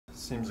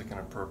seems like an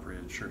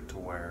appropriate shirt to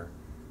wear.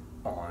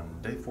 On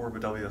day 4 of a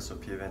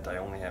WSOP event, I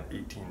only have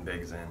 18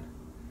 bigs in,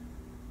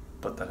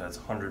 but that has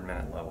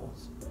 100-minute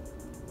levels.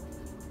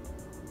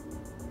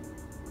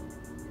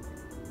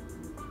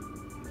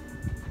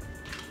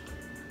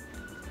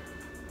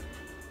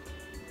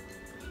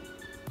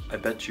 I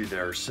bet you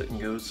there are sit and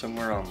goes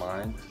somewhere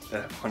online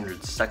that have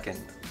 100-second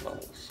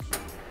levels.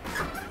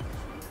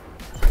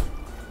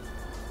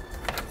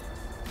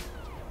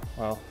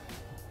 Well,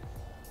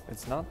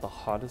 it's not the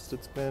hottest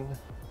it's been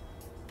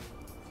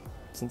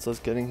since us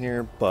getting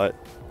here, but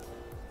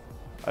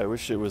I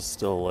wish it was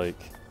still like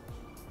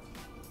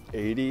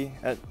 80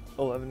 at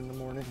 11 in the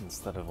morning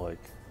instead of like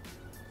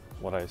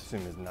what I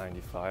assume is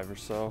 95 or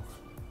so.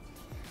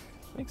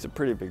 Makes a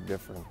pretty big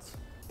difference.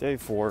 Day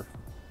 4.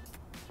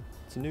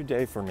 It's a new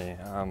day for me.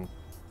 You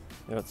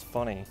know, it's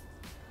funny.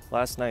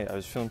 Last night I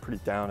was feeling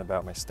pretty down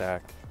about my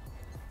stack,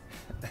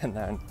 and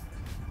then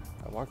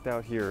I walked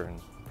out here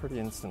and pretty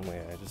instantly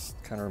I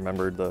just kind of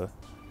remembered the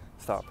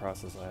thought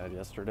process I had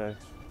yesterday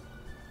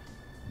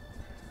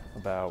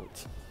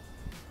about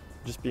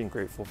just being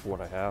grateful for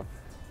what I have.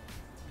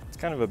 It's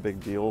kind of a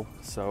big deal,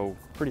 so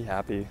pretty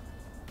happy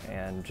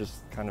and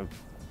just kind of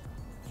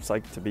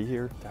psyched to be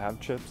here, to have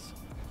chips,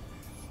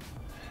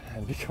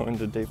 and be going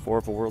to day 4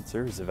 of a World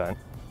Series event.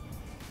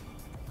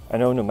 I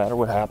know no matter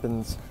what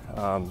happens,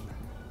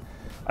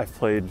 I've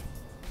played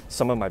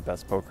some of my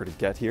best poker to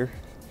get here.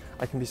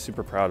 I can be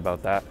super proud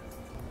about that.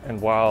 And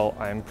while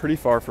I'm pretty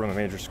far from a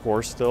major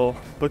score still,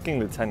 booking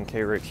the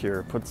 10K rig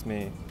here puts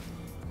me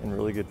in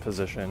really good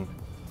position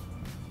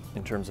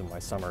in terms of my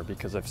summer,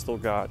 because I've still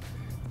got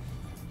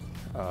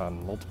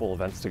multiple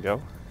events to go.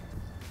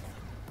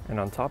 And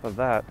on top of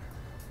that,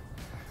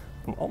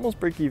 I'm almost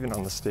break even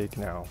on the stake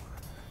now.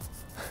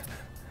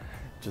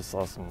 Just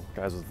saw some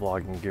guys with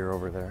vlogging gear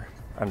over there.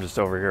 I'm just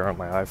over here on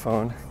my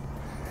iPhone,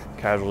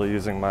 casually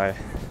using my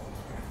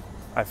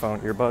iPhone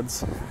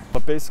earbuds.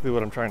 But basically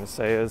what I'm trying to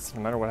say is,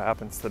 no matter what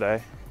happens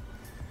today,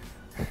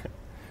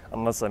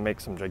 unless I make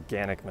some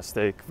gigantic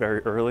mistake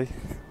very early,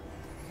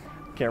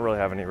 can't really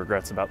have any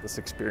regrets about this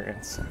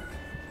experience.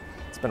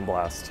 It's been a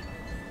blast.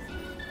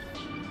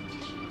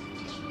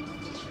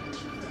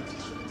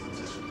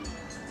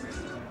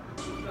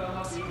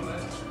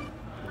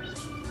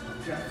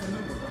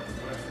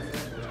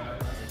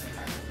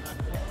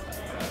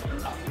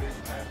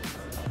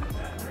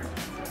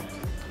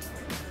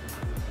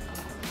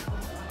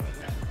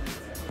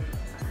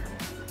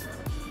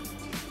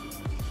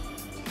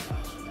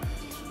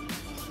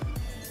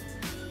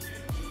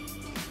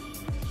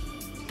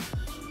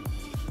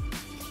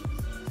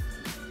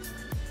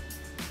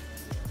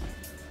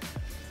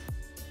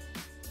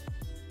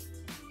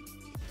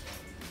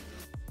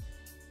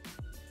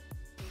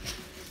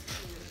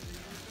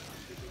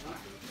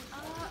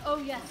 Oh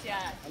yes,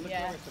 yeah,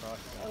 yeah.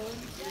 Oh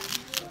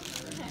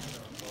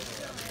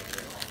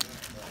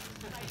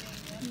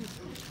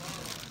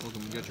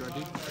Welcome, you got your ID?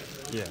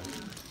 Yeah.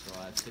 So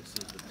I have 6s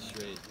with the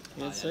straight.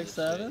 You had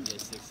 6-7? Yeah,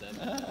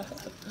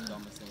 6-7.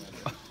 Dumbest thing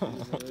ever.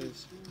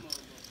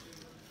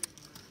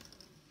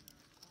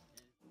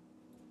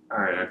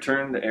 Alright, I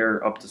turned the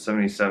air up to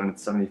 77,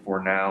 it's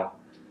 74 now.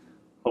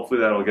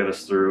 Hopefully that'll get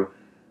us through.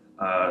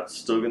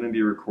 Still going to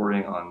be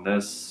recording on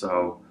this,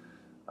 so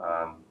you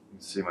can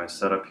see my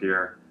setup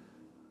here.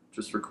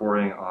 Just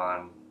recording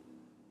on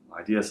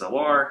my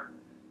DSLR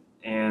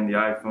and the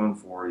iPhone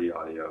for the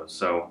audio.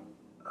 So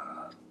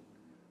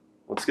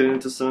let's get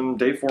into some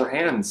day 4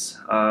 hands.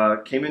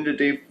 Came into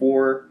day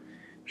 4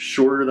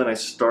 shorter than I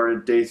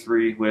started day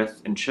 3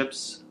 with in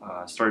chips.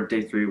 Started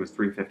day 3 with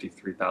 350,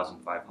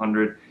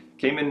 3,500.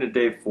 Came into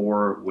day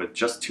 4 with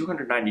just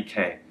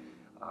 290K.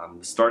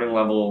 The starting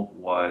level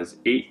was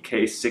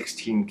 8K,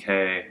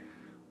 16K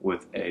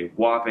with a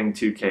whopping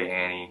 2K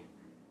ante.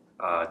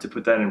 To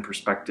put that in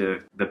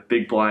perspective, the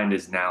big blind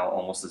is now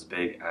almost as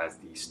big as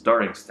the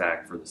starting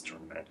stack for this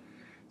tournament.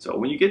 So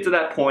when you get to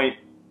that point,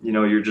 you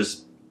know, you're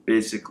just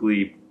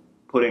basically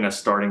putting a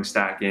starting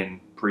stack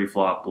in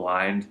pre-flop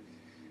blind.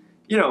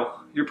 You know,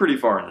 you're pretty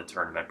far in the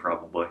tournament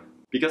probably.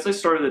 Because I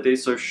started the day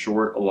so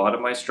short, a lot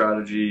of my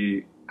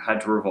strategy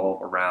had to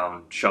revolve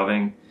around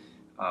shoving,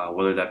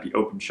 whether that be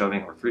open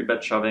shoving or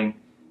 3-bet shoving.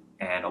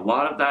 And a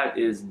lot of that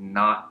is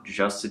not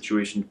just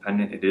situation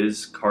dependent, it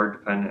is card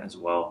dependent as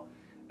well.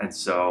 And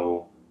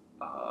so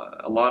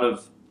a lot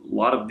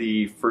of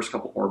the first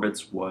couple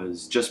orbits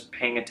was just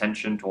paying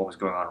attention to what was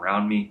going on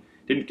around me.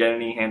 Didn't get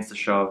any hands to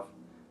shove.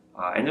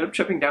 Ended up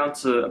chipping down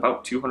to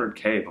about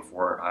 200K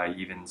before I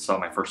even saw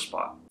my first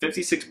spot.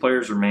 56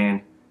 players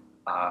remain.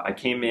 I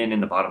came in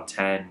the bottom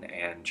 10,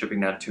 and chipping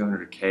down to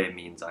 200K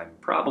means I'm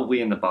probably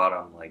in the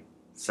bottom like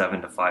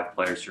 7 to 5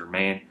 players to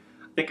remain.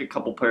 I think a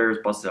couple players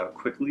busted out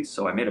quickly,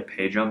 so I made a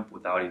pay jump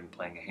without even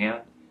playing a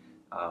hand.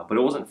 But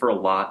it wasn't for a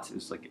lot, it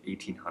was like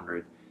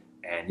 1,800.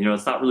 And you know,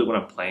 it's not really what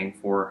I'm playing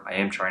for. I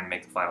am trying to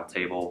make the final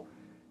table,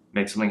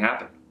 make something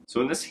happen. So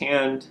in this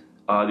hand,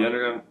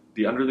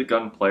 the under the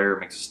gun player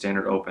makes a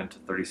standard open to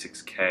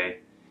 36K.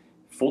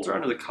 Folds are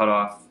under the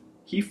cutoff,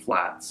 he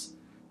flats.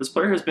 This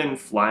player has been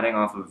flatting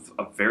off of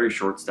a very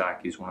short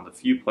stack. He's one of the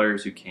few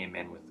players who came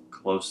in with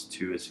close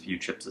to as few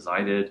chips as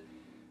I did,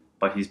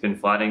 but he's been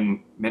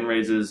flatting min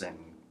raises and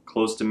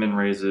close to min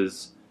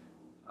raises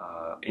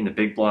in the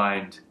big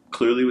blind,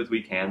 clearly with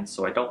weak hands,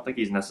 so I don't think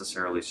he's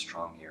necessarily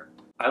strong here.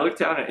 I look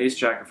down at ace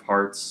jack of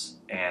hearts,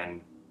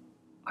 and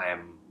I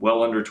am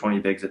well under 20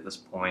 bigs at this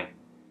point.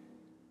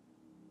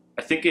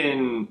 I think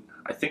in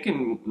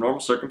normal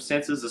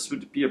circumstances, this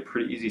would be a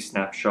pretty easy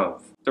snap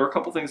shove. There were a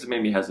couple things that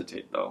made me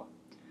hesitate, though.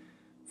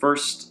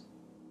 First,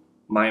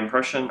 my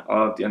impression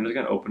of the under the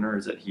gun opener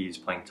is that he's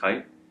playing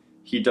tight.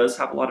 He does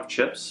have a lot of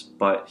chips,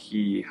 but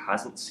he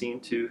hasn't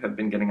seemed to have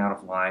been getting out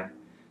of line.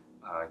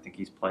 I think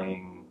he's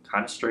playing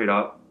kind of straight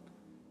up,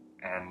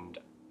 and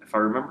if I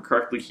remember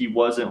correctly, he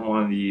wasn't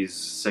one of these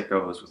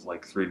sickos with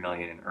like 3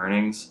 million in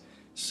earnings,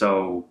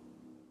 so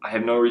I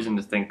have no reason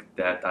to think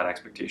that that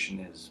expectation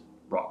is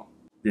wrong.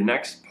 The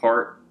next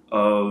part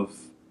of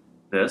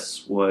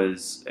this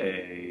was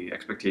a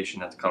expectation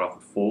that the cutoff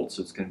would fold,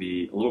 so it's going to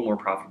be a little more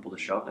profitable to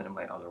shove than it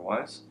might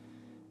otherwise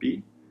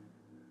be.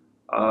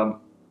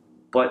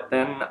 But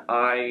then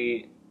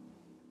I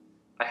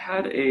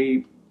had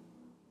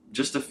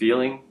just a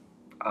feeling.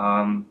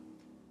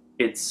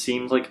 It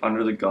seemed like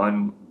under the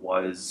gun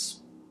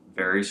was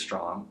very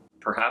strong.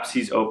 Perhaps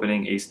he's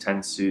opening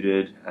ace-10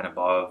 suited and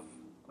above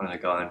under the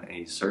gun, and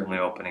he's certainly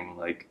opening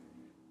like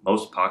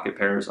most pocket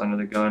pairs under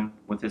the gun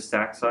with his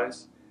stack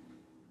size.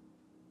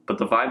 But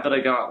the vibe that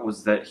I got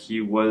was that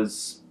he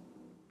was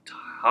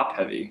top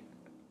heavy.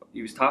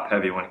 He was top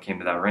heavy when it came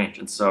to that range,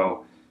 and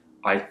so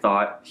I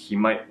thought he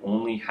might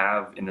only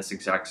have in this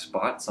exact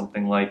spot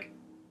something like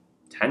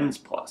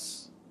 10s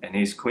plus and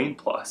ace queen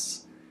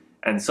plus.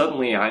 And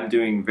suddenly I'm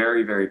doing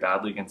very, very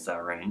badly against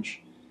that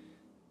range.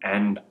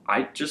 And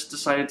I just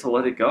decided to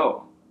let it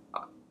go.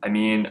 I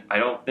mean, I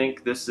don't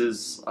think this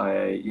is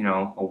a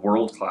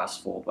world-class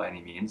fold by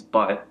any means,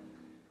 but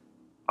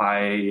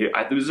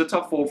it was a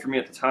tough fold for me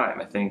at the time.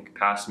 I think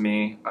past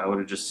me, I would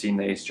have just seen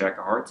the ace jack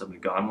of hearts, I would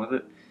have gone with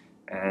it,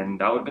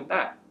 and that would have been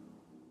that.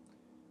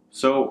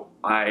 So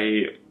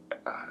I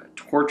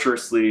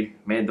torturously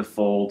made the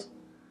fold.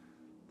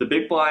 The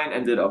big blind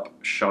ended up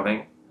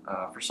shoving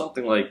for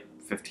something like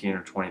 15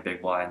 or 20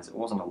 big blinds. It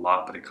wasn't a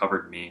lot, but it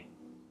covered me.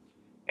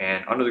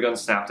 And under the gun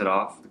snapped it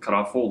off. The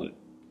cutoff folded.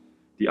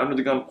 The under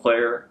the gun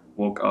player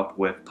woke up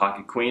with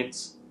pocket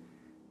queens,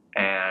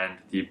 and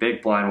the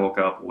big blind woke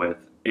up with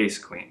ace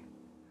queen.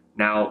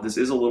 Now, this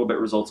is a little bit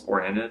results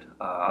oriented.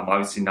 I'm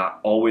obviously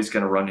not always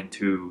going to run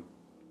into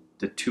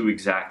the two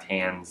exact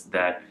hands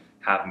that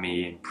have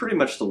me in pretty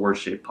much the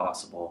worst shape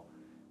possible.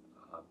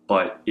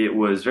 But it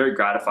was very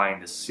gratifying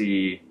to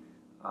see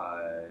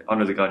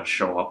under the gun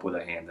show up with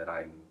a hand that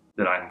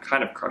I'm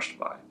kind of crushed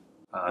by.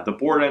 The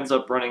board ends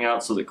up running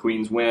out so the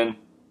queens win.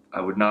 I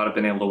would not have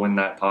been able to win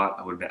that pot.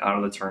 I would have been out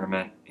of the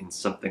tournament in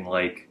something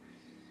like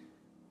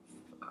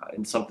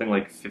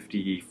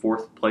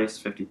 54th place,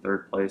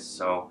 53rd place.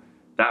 So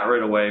that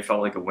right away felt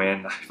like a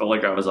win. I felt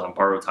like I was on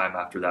borrowed time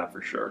after that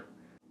for sure.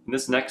 In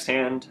this next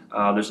hand,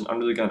 there's an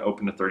under the gun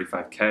open to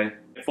 35K.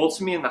 It folds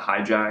to me in the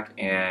hijack,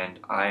 and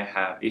I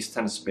have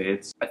ace-10 of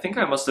spades. I think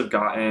I must have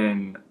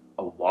gotten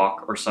a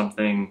walk or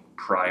something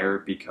prior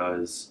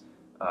because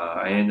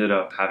I ended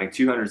up having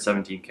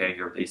 217K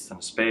here with ace-10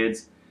 of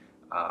spades.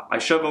 I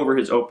shove over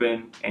his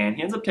open, and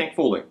he ends up tank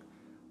folding.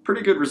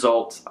 Pretty good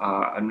result.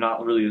 I'm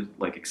not really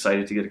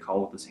excited to get a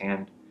call with this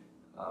hand.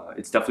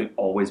 It's definitely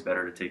always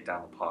better to take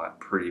down the pot,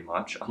 pretty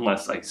much,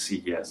 unless I see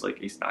he has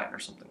ace-9 or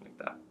something like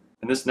that.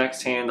 In this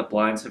next hand, the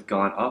blinds have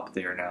gone up.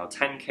 They are now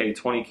 10K,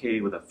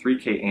 20K with a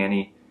 3K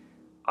ante.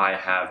 I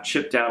have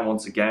chipped down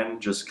once again,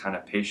 just kind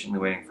of patiently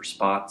waiting for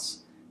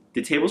spots.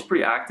 The table's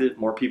pretty active.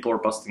 More people are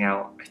busting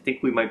out. I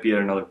think we might be at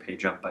another pay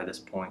jump by this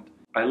point.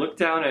 I look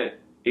down at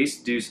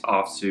ace-deuce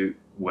offsuit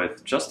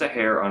with just a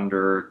hair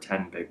under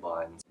 10 big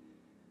blinds.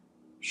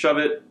 Shove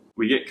it.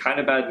 We get kind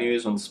of bad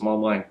news when the small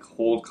blind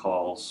cold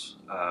calls.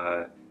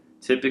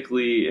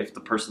 Typically, if the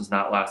person's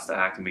not last to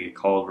act and we get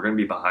called, we're going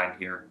to be behind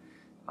here.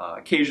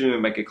 Occasionally,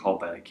 we might get called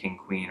by king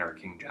queen or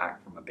king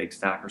jack from a big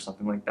stack or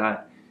something like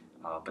that.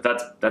 But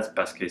that's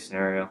best case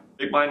scenario.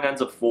 Big blind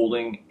ends up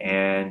folding,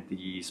 and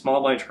the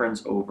small blind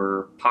turns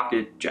over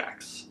pocket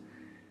jacks.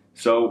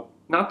 So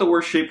not the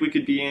worst shape we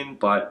could be in,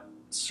 but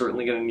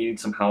certainly going to need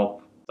some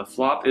help. The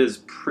flop is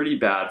pretty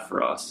bad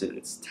for us.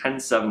 It's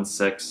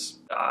 10-7-6.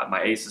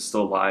 My ace is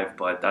still alive,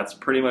 but that's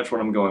pretty much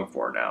what I'm going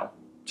for now.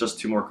 Just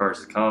 2 more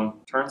cards to come.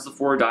 Turns the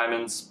 4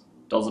 diamonds.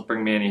 Doesn't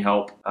bring me any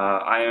help.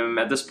 I am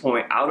at this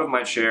point out of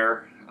my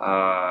chair,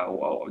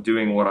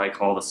 doing what I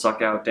call the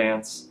suck out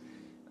dance.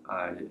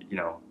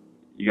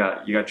 You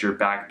got your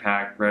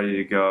backpack ready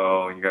to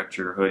go. You got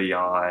your hoodie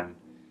on.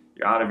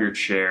 You're out of your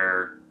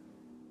chair.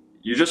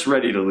 You're just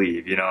ready to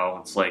leave.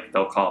 It's like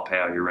they'll call a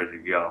payout. You're ready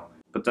to go.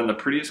 But then the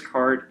prettiest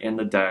card in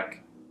the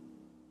deck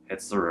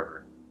hits the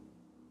river.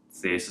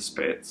 It's the ace of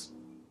spades.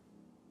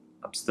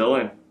 I'm still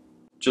in.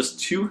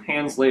 Just 2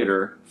 hands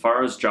later,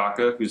 Faraz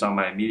Jaka, who's on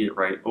my immediate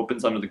right,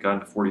 opens under the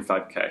gun to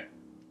 45K.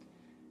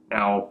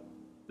 Now,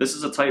 This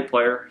is a tight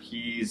player.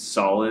 He's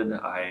solid.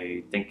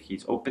 I think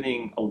he's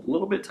opening a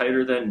little bit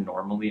tighter than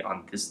normally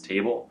on this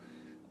table.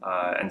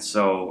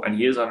 And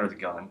he is under the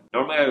gun.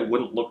 Normally I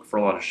wouldn't look for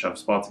a lot of shove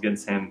spots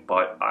against him,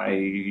 but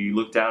I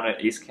look down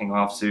at ace-king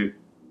offsuit.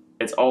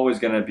 It's always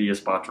going to be a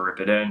spot to rip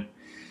it in.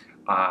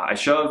 I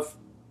shove,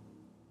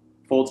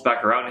 folds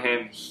back around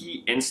him.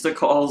 He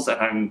insta-calls, and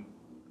I'm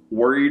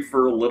worried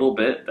for a little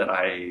bit that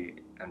I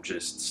am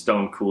just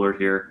stone coolered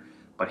here.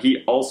 But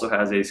he also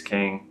has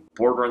ace-king.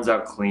 Board runs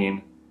out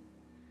clean.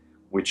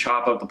 We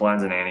chop up the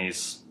blinds and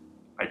antes.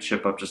 I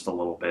chip up just a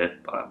little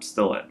bit, but I'm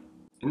still in.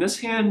 In this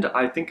hand,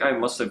 I think I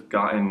must have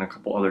gotten a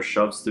couple other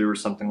shoves through or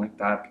something like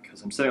that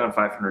because I'm sitting on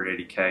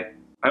 580k.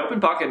 I open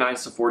pocket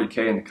nines to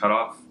 40k in the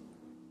cutoff.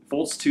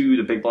 Folds to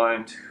the big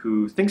blind,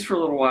 who thinks for a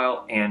little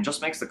while and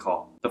just makes the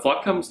call. The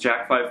flop comes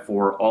jack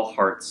 5-4, all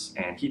hearts,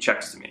 and he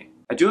checks to me.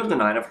 I do have the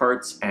 9 of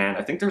hearts, and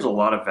I think there's a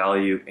lot of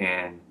value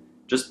in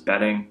just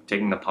betting,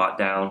 taking the pot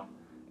down.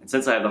 And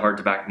since I have the heart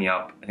to back me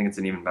up, I think it's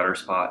an even better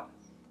spot.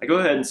 I go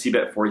ahead and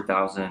c-bet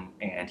 40,000,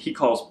 and he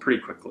calls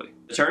pretty quickly.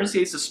 The turn is the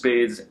ace of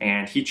spades,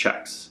 and he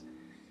checks.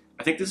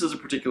 I think this is a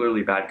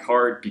particularly bad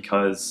card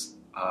because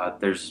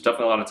there's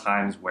definitely a lot of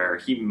times where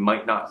he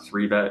might not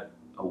 3-bet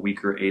a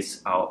weaker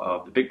ace out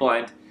of the big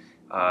blind.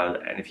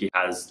 And if he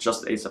has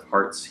just the ace of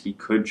hearts, he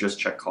could just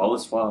check call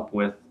this flop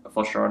with a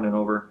flush draw and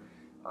over.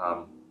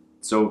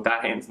 So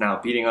that hand's now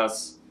beating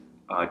us.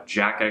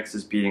 Jack X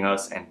is beating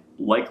us and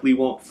likely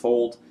won't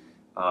fold.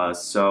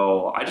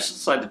 So I just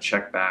decided to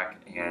check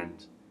back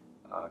and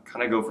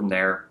kind of go from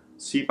there,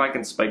 see if I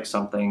can spike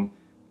something,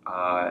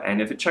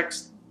 and if it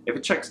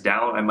checks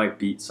down, I might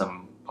beat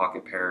some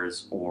pocket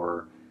pairs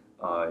or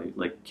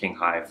like king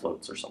high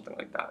floats or something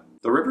like that.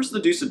 The river's the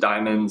deuce of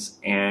diamonds,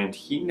 and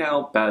he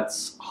now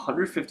bets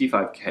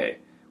 155k,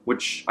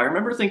 which I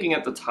remember thinking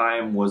at the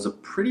time was a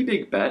pretty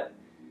big bet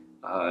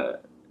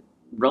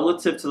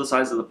relative to the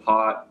size of the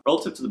pot,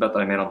 relative to the bet that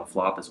I made on the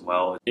flop as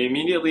well.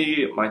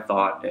 Immediately my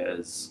thought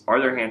is, are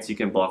there hands he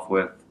can bluff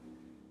with?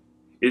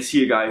 Is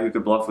he a guy who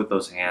could bluff with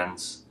those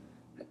hands?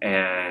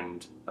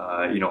 And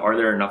are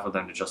there enough of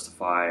them to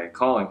justify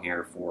calling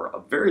here for a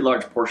very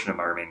large portion of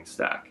my remaining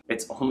stack?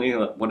 It's only,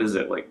 what is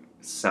it, like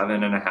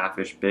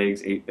 7.5-ish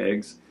bigs, 8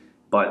 bigs,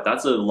 but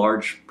that's a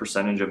large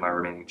percentage of my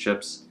remaining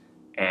chips,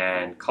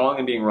 and calling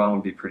and being wrong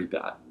would be pretty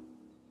bad.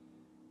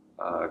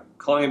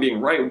 Calling and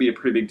being right would be a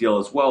pretty big deal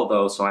as well,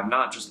 though, so I'm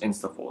not just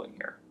insta-folding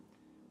here.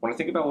 When I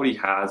think about what he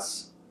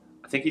has,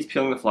 I think he's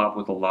peeling the flop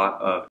with a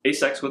lot of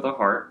ace X with a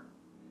heart,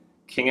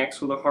 king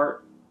X with a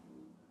heart,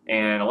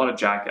 and a lot of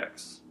jack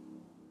X.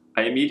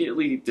 I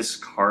immediately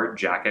discard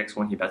jack X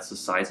when he bets the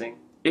sizing.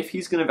 If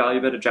he's going to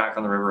value bet a jack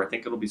on the river, I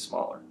think it'll be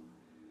smaller.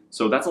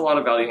 So that's a lot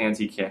of value hands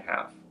he can't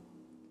have.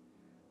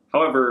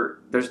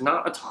 However, there's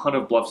not a ton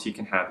of bluffs he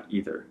can have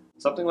either.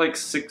 Something like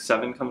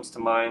 6-7 comes to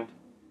mind.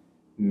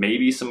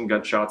 Maybe some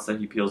gut shots that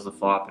he peels the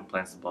flop and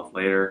plans to bluff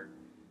later.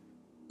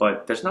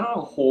 But there's not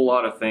a whole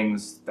lot of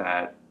things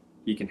that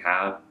he can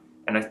have.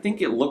 And I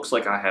think it looks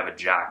like I have a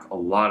jack a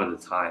lot of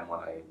the time when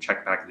I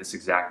check back this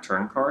exact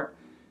turn card,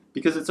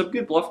 because it's a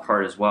good bluff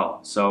card as well.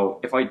 So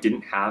if I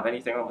didn't have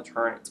anything on the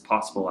turn, it's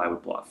possible I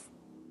would bluff.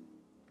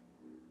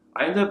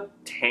 I end up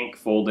tank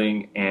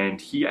folding,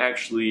 and he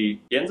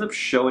ends up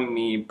showing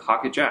me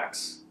pocket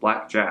jacks,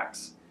 black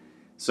jacks.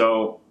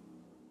 So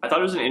I thought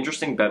it was an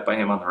interesting bet by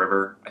him on the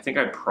river. I think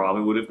I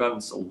probably would have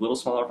gotten a little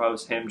smaller if I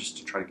was him, just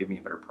to try to give me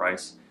a better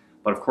price.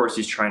 But of course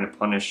he's trying to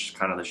punish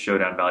kind of the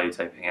showdown value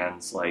type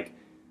hands like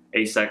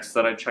ace X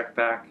that I check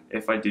back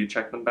if I do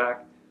check them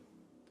back.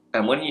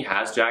 And when he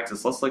has jacks,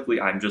 it's less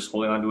likely I'm just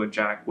holding onto a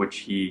jack, which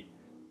he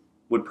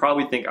would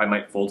probably think I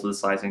might fold to the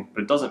sizing,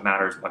 but it doesn't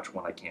matter as much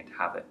when I can't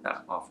have it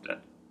that often.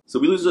 So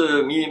we lose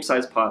a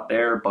medium-sized pot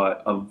there,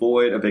 but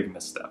avoid a big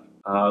misstep.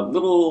 A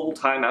little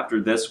time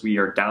after this, we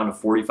are down to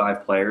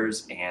 45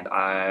 players, and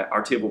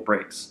our table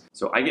breaks.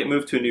 So I get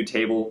moved to a new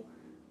table.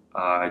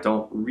 I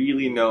don't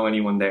really know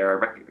anyone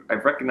there.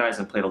 I've recognized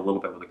and played a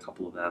little bit with a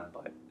couple of them,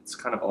 but it's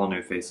kind of all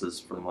new faces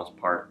for the most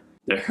part.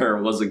 There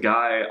was a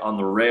guy on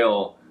the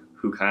rail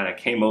who kind of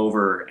came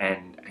over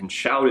and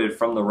shouted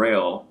from the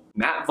rail,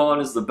 "Matt Vaughan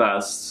is the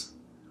best.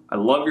 I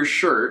love your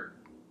shirt,"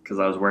 because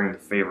I was wearing the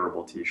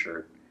favorable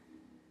t-shirt.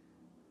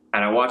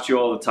 "And I watch you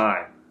all the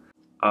time."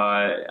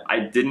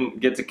 I didn't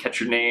get to catch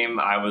your name.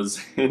 I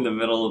was in the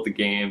middle of the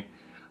game.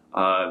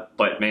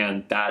 But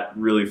man, that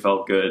really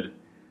felt good.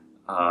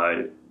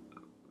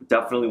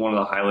 Definitely one of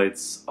the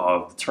highlights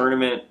of the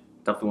tournament.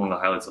 Definitely one of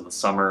the highlights of the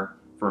summer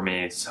for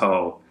me.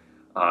 So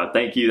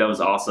thank you, that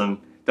was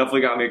awesome.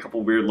 Definitely got me a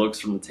couple weird looks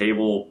from the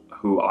table,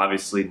 who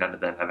obviously none of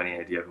them have any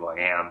idea who I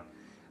am.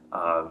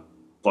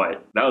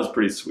 But that was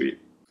pretty sweet.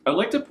 I'd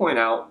like to point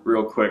out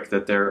real quick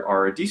that there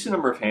are a decent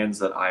number of hands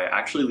that I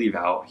actually leave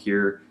out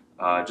here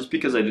just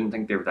because I didn't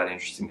think they were that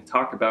interesting to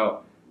talk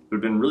about. It would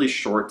have been really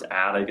short to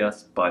add, I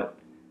guess, but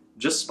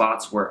just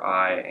spots where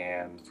I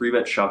am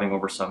 3-bet shoving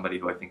over somebody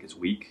who I think is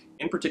weak.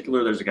 In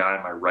particular, there's a guy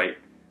on my right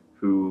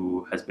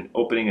who has been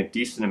opening a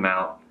decent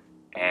amount,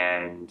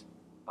 and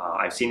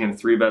I've seen him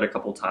 3-bet a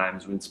couple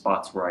times in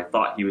spots where I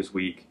thought he was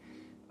weak.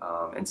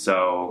 And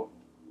so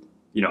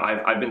you know,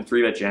 I've been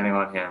 3-bet jamming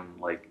on him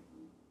like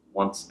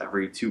once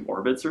every 2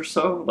 orbits or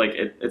so. Like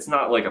it's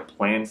not like a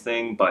planned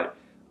thing, but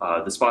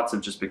the spots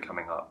have just been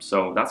coming up.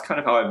 So that's kind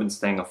of how I've been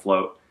staying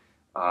afloat.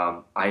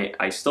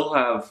 I still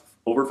have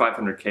over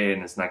 500K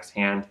in this next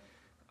hand.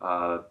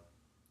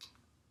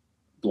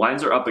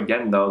 Blinds are up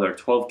again though. They're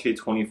 12K,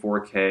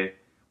 24K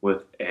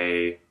with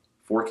a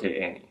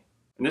 4K ante.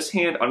 In this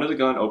hand, under the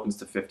gun opens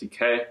to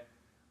 50K.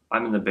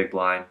 I'm in the big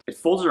blind. It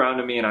folds around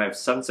to me and I have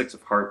 7-6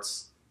 of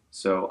hearts.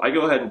 So I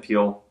go ahead and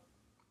peel.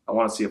 I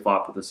want to see a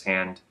flop with this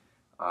hand.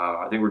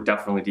 I think we're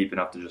definitely deep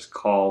enough to just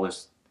call.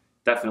 There's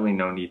definitely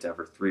no need to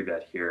ever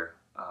 3-bet here.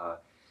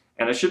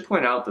 And I should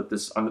point out that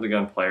this under the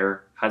gun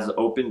player has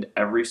opened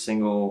every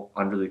single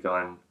under the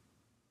gun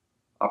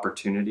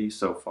opportunity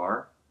so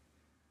far,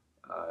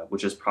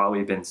 which has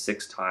probably been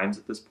 6 times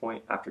at this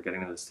point after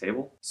getting to this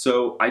table.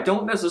 So I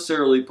don't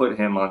necessarily put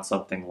him on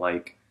something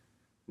like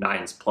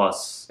 9s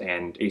plus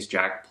and ace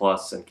jack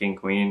plus and king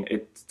queen.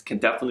 It can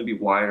definitely be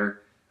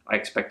wider. I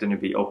expect him to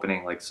be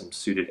opening like some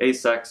suited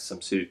ace-x,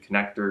 some suited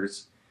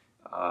connectors,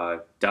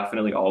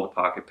 definitely all the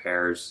pocket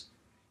pairs,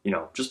 you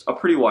know, just a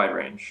pretty wide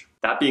range.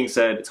 That being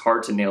said, it's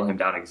hard to nail him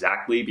down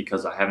exactly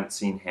because I haven't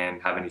seen him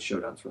have any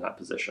showdowns from that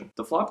position.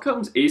 The flop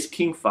comes ace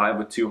king 5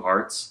 with 2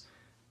 hearts,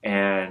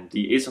 and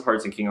the ace of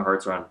hearts and king of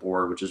hearts are on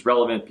board, which is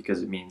relevant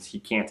because it means he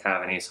can't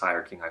have an ace high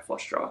or king high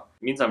flush draw. It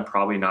means I'm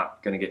probably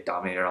not going to get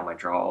dominated on my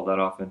draw all that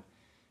often,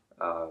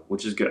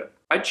 which is good.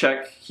 I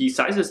check. He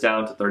sizes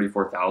down to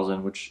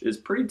 34,000, which is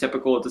pretty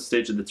typical at this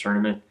stage of the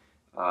tournament.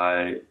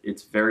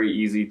 It's very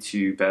easy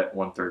to bet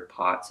 1/3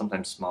 pot,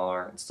 sometimes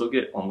smaller, and still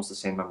get almost the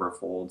same number of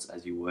folds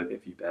as you would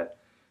if you bet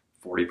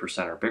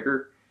 40% or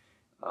bigger.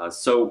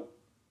 So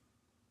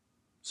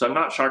I'm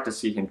not shocked to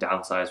see him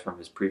downsize from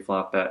his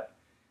pre-flop bet,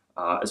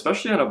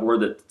 especially on a board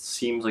that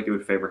seems like it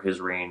would favor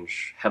his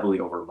range heavily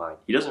over mine.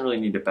 He doesn't really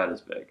need to bet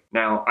as big.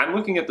 Now, I'm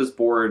looking at this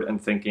board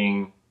and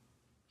thinking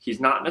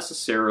he's not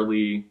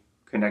necessarily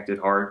connected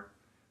hard.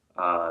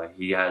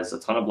 He has a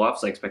ton of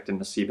bluffs. I expect him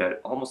to see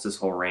bet almost his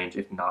whole range,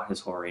 if not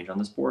his whole range on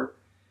this board.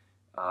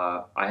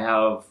 I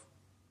have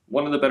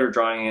one of the better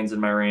drawing hands in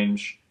my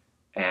range,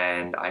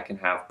 and I can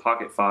have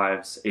pocket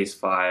 5s, ace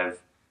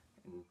 5,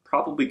 and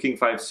probably king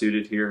 5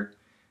 suited here.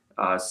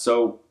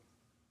 So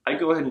I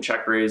go ahead and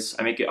check raise.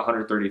 I make it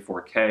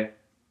 134K.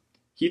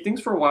 He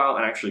thinks for a while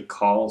and actually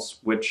calls,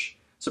 which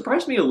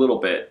surprised me a little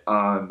bit.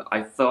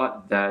 I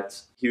thought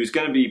that he was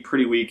going to be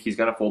pretty weak. He's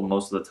going to fold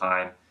most of the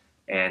time.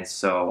 And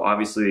so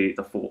obviously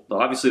the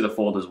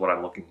fold is what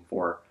I'm looking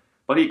for,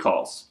 but he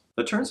calls.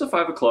 The turn's the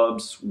 5 of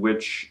clubs,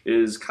 which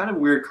is kind of a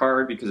weird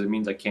card because it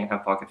means I can't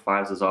have pocket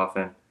 5s as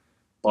often.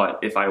 But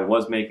if I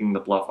was making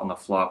the bluff on the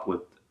flop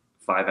with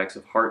 5x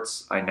of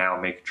hearts, I now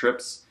make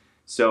trips.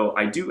 So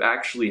I do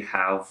actually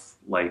have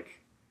like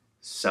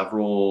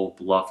several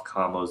bluff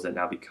combos that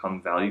now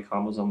become value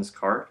combos on this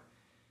card.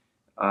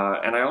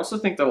 And I also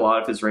think that a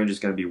lot of his range is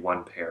going to be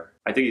 1 pair.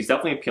 I think he's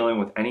definitely appealing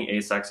with any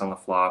ace-x on the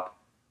flop.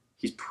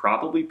 He's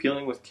probably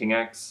peeling with king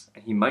x,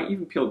 and he might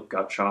even peel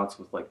gut shots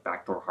with like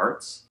backdoor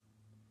hearts.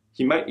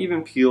 He might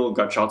even peel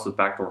gut shots with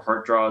backdoor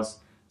heart draws.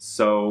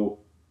 So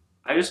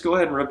I just go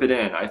ahead and rip it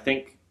in. I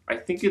think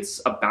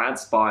it's a bad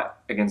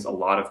spot against a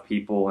lot of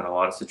people in a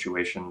lot of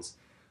situations,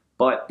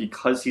 but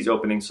because he's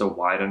opening so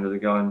wide under the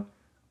gun,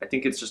 I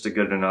think it's just a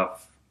good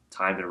enough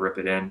time to rip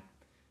it in.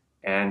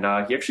 And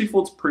he actually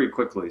folds pretty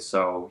quickly,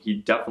 so he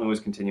definitely was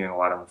continuing a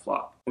lot on the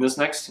flop. And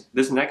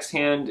this next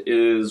hand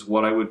is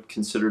what I would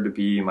consider to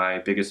be my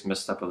biggest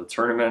misstep of the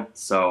tournament,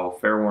 so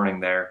fair warning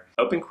there.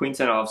 Open queen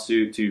 10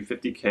 offsuit to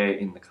 50K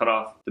in the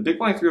cutoff. The big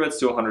blind 3-bets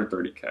to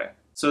 130K.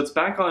 So it's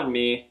back on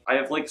me. I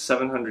have like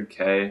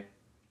 700K,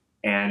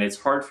 and it's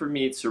hard for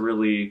me to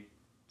really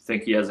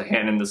think he has a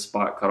hand in this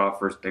spot cutoff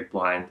for his big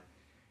blind.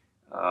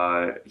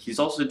 He's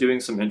also doing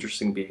some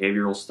interesting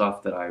behavioral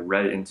stuff that I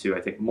read into,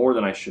 I think, more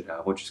than I should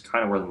have, which is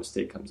kind of where the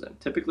mistake comes in.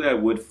 Typically, I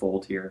would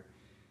fold here.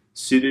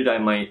 Suited, I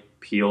might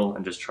peel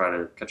and just try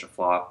to catch a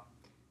flop,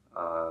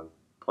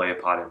 play a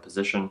pot in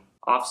position.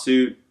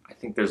 Offsuit, I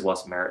think there's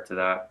less merit to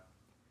that.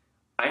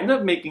 I end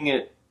up making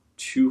it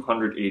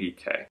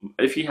 280K.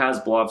 If he has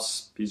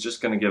bluffs, he's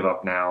just going to give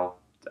up now.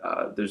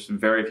 There's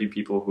very few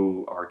people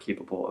who are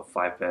capable of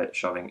 5-bet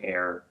shoving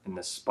air in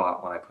this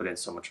spot when I put in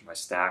so much of my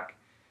stack,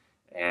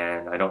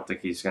 and I don't think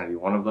he's going to be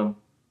one of them.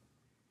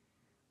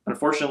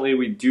 Unfortunately,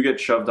 we do get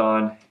shoved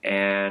on,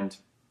 and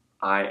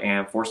I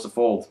am forced to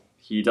fold.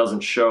 He doesn't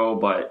show,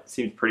 but it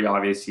seems pretty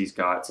obvious he's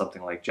got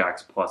something like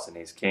jacks plus and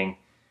ace king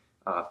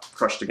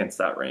crushed against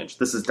that range.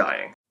 This is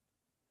dying.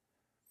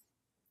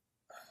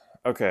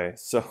 Okay,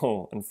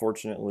 so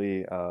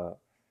unfortunately,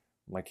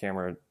 my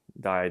camera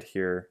died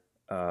here,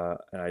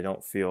 and I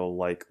don't feel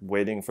like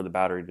waiting for the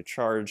battery to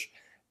charge.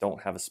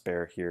 Don't have a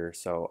spare here,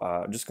 so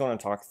I'm just going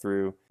to talk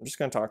through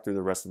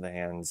the rest of the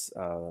hands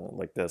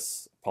like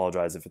this.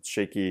 Apologize if it's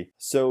shaky.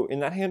 So in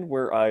that hand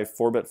where I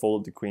 4-bet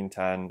folded to queen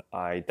 10,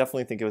 I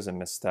definitely think it was a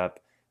misstep.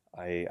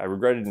 I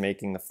regretted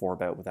making the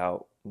 4-bet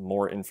without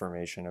more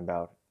information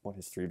about what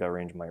his 3-bet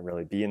range might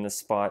really be in this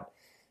spot.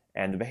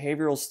 And the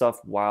behavioral stuff,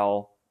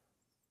 while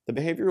The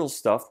behavioral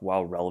stuff,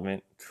 while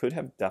relevant, could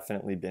have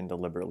definitely been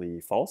deliberately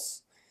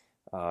false,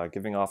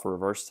 giving off a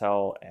reverse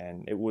tell,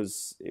 and it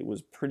was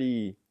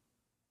pretty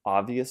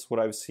obvious what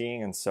I was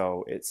seeing, and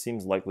so it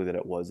seems likely that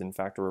it was in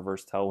fact a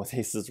reverse tell with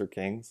aces or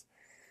kings.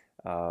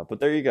 But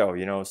there you go.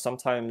 You know,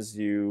 sometimes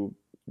you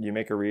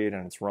make a read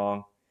and it's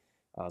wrong.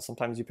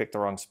 Sometimes you pick the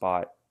wrong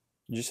spot.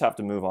 You just have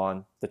to move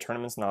on. The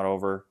tournament's not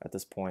over at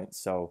this point,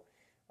 so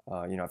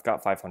you know, I've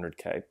got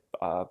 500K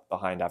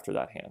behind after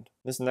that hand.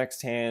 This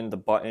next hand, the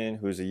button,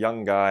 who's a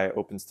young guy,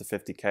 opens to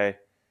 50K.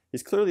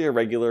 He's clearly a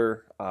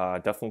regular,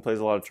 definitely plays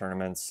a lot of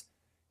tournaments.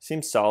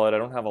 Seems solid. I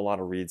don't have a lot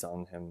of reads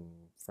on him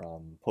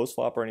from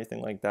post-flop or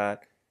anything like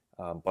that,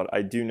 but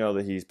I do know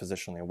that he's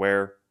positionally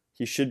aware.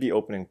 He should be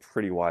opening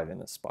pretty wide in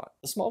this spot.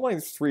 The small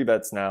blind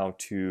 3-bets now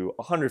to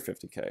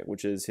 150K,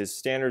 which is his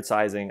standard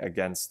sizing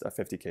against a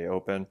 50K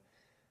open.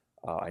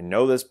 I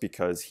know this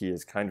because he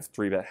is kind of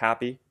 3-bet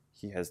happy.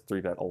 He has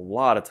 3-bet a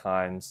lot of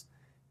times,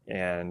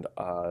 and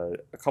a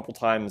couple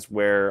times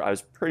where I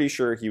was pretty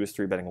sure he was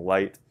 3-betting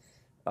light,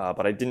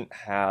 but I didn't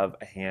have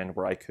a hand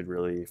where I could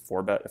really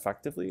 4-bet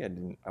effectively.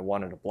 I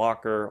wanted a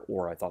blocker,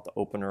 or I thought the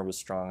opener was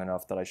strong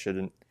enough that I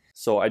shouldn't.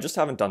 So I just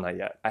haven't done that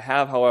yet. I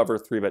have, however,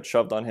 3-bet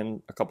shoved on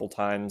him a couple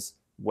times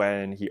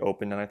when he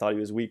opened and I thought he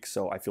was weak,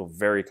 so I feel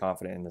very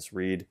confident in this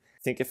read. I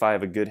think if I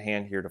have a good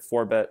hand here to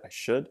 4-bet, I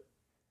should.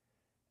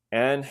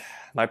 And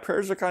my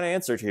prayers are kind of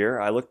answered here.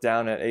 I look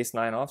down at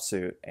ace-9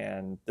 offsuit,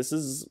 and this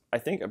is, I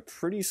think, a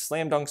pretty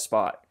slam dunk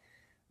spot.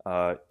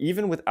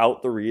 Even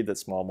without the read that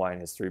small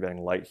blind is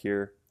 3-betting light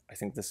here, I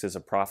think this is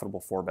a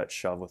profitable 4-bet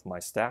shove with my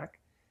stack.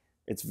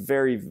 It's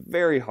very,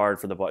 very hard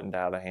for the button to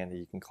have a hand that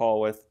you can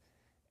call with,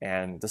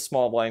 and the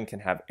small blind can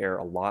have air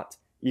a lot.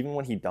 Even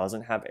when he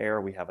doesn't have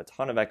air, we have a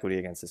ton of equity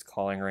against his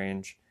calling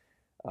range.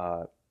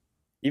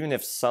 Even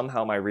if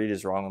somehow my read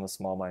is wrong on the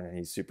small blind and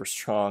he's super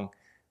strong,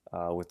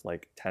 with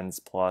like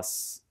 10s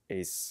plus,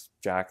 ace,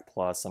 jack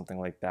plus, something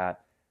like that,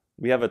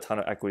 we have a ton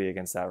of equity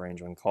against that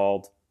range when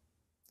called.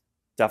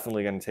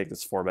 Definitely going to take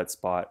this 4-bet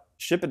spot.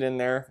 Ship it in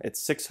there.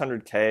 It's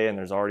 600K and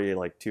there's already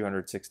like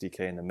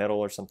 260K in the middle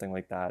or something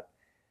like that.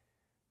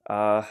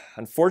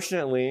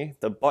 Unfortunately,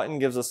 the button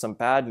gives us some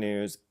bad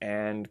news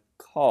and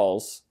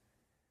calls.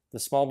 The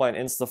small blind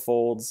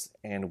insta-folds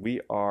and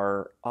we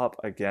are up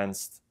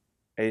against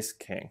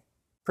ace-king.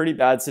 Pretty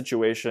bad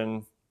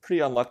situation.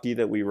 Pretty unlucky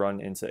that we run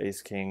into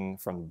ace-king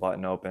from the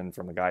button open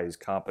from a guy who's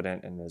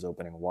competent and is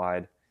opening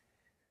wide.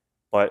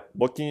 But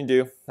what can you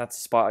do? That's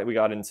the spot we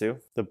got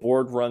into. The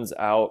board runs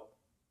out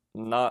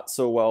not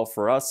so well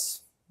for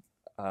us.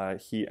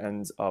 He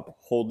ends up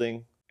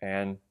holding,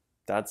 and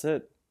that's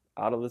it.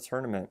 Out of the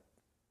tournament.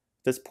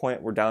 At this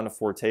point, we're down to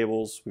 4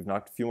 tables. We've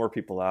knocked a few more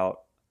people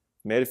out.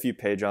 Made a few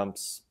pay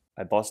jumps.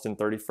 I bust in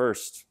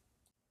 31st.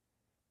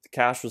 The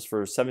cash was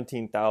for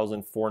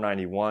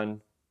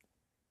 $17,491.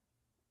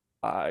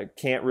 I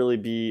can't really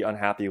be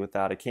unhappy with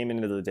that. I came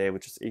into the day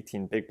with just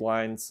 18 big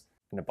blinds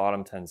and a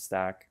bottom 10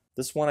 stack.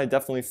 This one I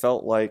definitely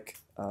felt like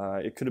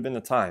it could have been the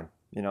time.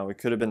 You know, it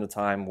could have been the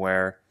time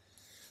where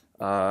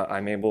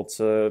I'm able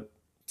to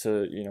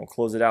you know,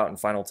 close it out in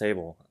final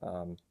table.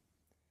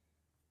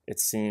 It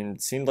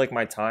seemed like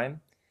my time,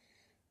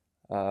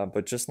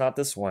 but just not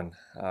this one.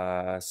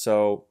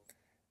 So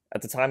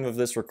at the time of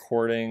this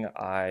recording,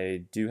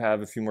 I do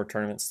have a few more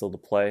tournaments still to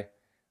play.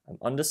 I'm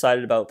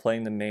undecided about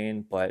playing the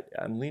main, but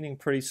I'm leaning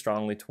pretty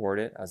strongly toward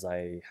it as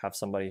I have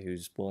somebody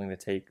who's willing to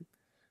take a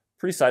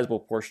pretty sizable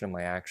portion of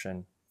my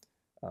action,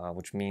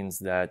 which means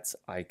that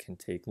I can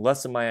take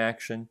less of my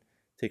action,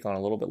 take on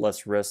a little bit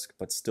less risk,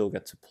 but still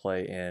get to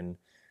play in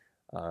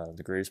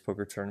the greatest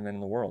poker tournament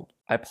in the world.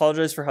 I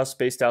apologize for how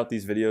spaced out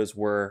these videos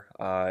were.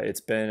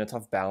 It's been a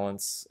tough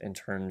balance in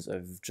terms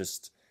of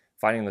just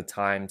finding the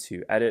time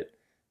to edit,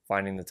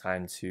 finding the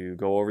time to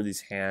go over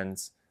these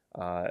hands,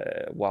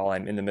 while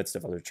I'm in the midst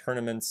of other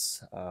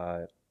tournaments,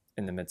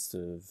 in the midst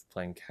of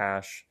playing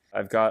cash.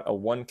 I've got a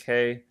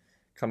 1K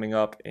coming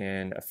up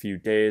in a few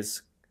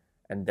days,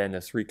 and then a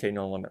 3K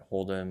no limit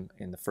hold'em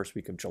in the first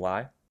week of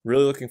July.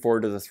 Really looking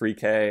forward to the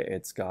 3K.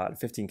 It's got a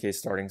 15K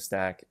starting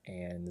stack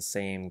and the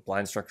same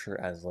blind structure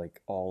as like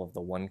all of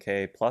the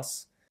 1K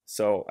plus.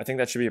 So I think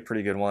that should be a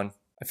pretty good one.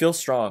 I feel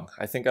strong.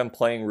 I think I'm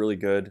playing really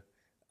good.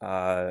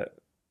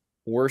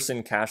 Worse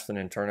in cash than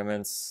in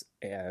tournaments,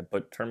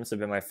 but tournaments have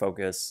been my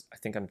focus. I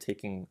think I'm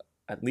taking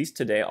at least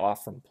today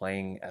off from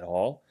playing at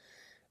all.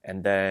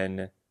 And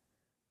then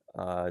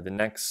the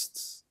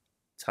next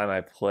time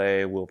I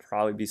play will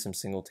probably be some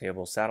single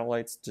table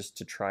satellites just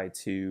to try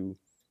to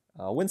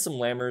win some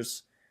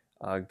lammers,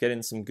 get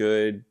in some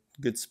good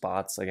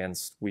spots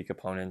against weak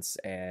opponents,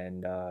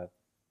 and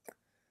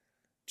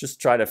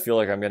just try to feel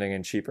like I'm getting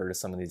in cheaper to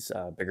some of these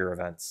bigger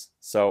events.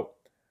 So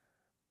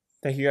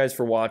thank you guys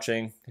for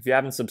watching. If you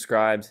haven't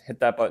subscribed, hit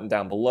that button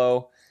down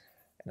below,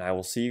 and I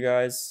will see you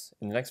guys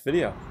in the next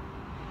video.